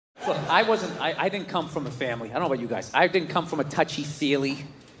Look, I didn't come from a family. I don't know about you guys. I didn't come from a touchy-feely.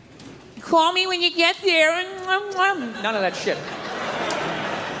 Call me when you get there. None of that shit.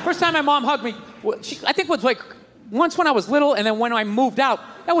 First time my mom hugged me, I think was like once when I was little, and then when I moved out.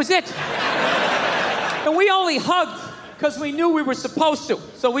 That was it. And we only hugged because we knew we were supposed to.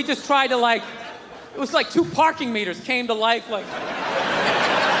 So we just tried to it was like 2 parking meters came to life.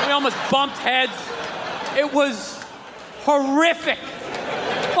 We almost bumped heads. It was horrific.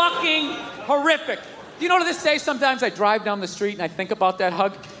 Fucking horrific. Do you know to this day sometimes I drive down the street and I think about that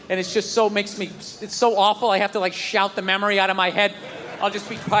hug and it's just it's so awful I have to shout the memory out of my head. I'll just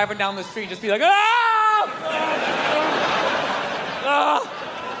be driving down the street and just be like, ah!